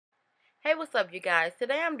Hey, what's up, you guys?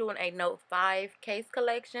 Today I'm doing a Note 5 case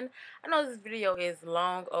collection. I know this video is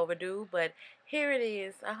long overdue, but here it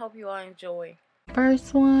is. I hope you all enjoy.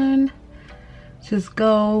 First one, just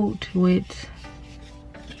gold with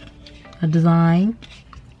a design.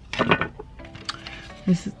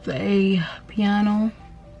 This is a piano,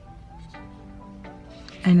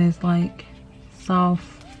 and it's like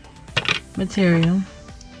soft material.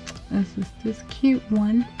 This is this cute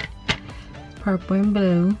one, purple and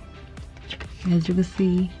blue. As you can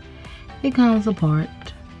see, it comes apart,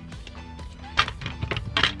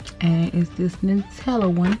 and it's this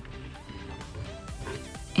Nutella one,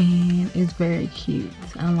 and it's very cute.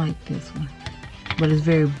 I like this one, but it's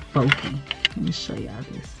very bulky. Let me show y'all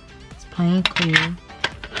this. It's plain clear,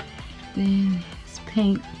 then it's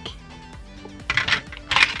pink,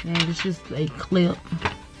 and it's just a clip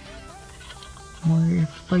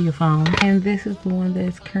for your phone. And this is the one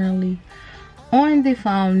that's currently on the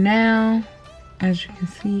phone now, as you can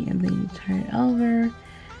see, and then you turn it over.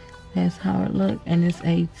 That's how it looks, and it's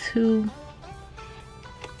a two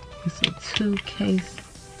case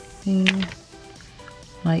thing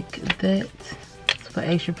like that. It's for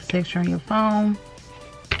extra protection on your phone.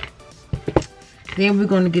 Then we're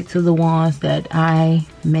going to get to the ones that I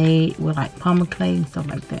made with like pumice clay and stuff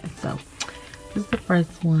like that. So this is the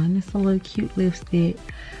first one. It's a little cute lipstick.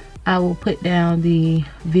 I will put down the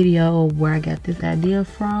video of where I got this idea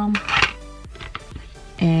from.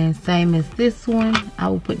 And same as this one, I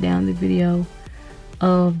will put down the video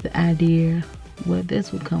of the idea where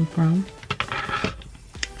this would come from.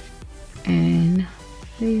 And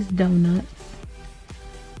these donuts.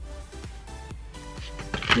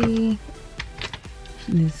 See,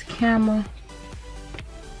 this camera.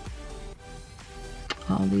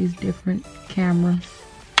 All these different cameras.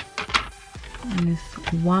 And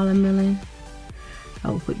this watermelon.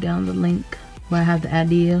 I will put down the link where I have the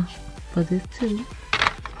idea for this too.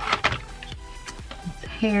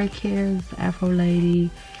 Hair care, it's Afro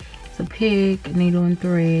lady, it's a pig, needle and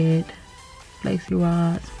thread, flexi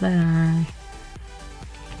rods, flat iron,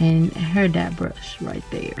 and hair dye brush right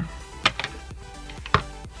there.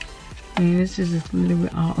 And this is just a little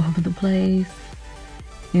bit all over the place.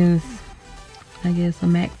 It's, I guess, a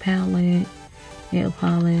MAC palette, nail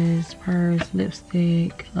polish, purse,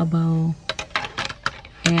 lipstick, a bow,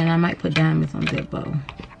 and I might put diamonds on that bow.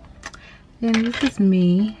 And this is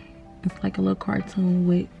me. It's like a little cartoon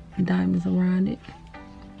with diamonds around it.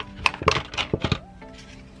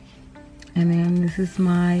 And then this is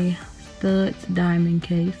my studs diamond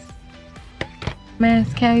case.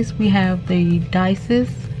 Mask case, we have the dices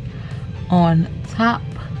on top,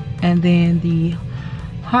 and then the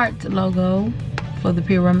heart logo for the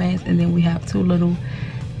Pure Romance, and then we have two little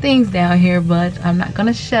things down here, but I'm not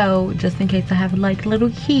gonna show just in case I have like little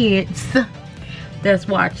kids that's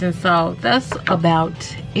watching. So that's about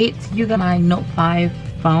it. You got my Note 5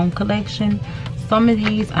 phone collection. Some of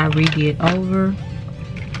these I redid over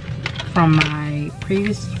from my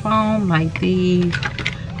previous phone, like these,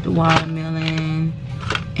 the watermelon,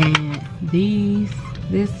 and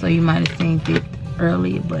this, so you might have seen it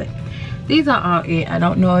earlier, but these are all it. I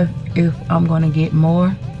don't know if I'm gonna get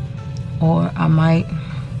more, or I might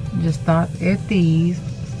just stop at these.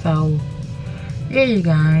 So yeah, you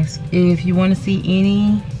guys, if you want to see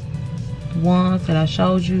any ones that I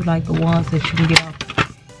showed you, like the ones that you can get off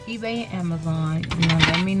eBay and Amazon, you know,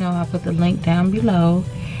 let me know. I'll put the link down below.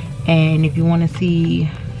 And if you want to see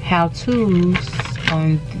how-tos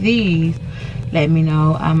on these, let me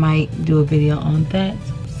know. I might do a video on that.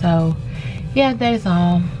 So yeah, that is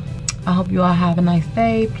all. I hope you all have a nice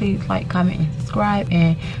day. Please like, comment, and subscribe,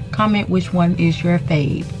 and comment which one is your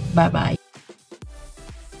fave. Bye bye.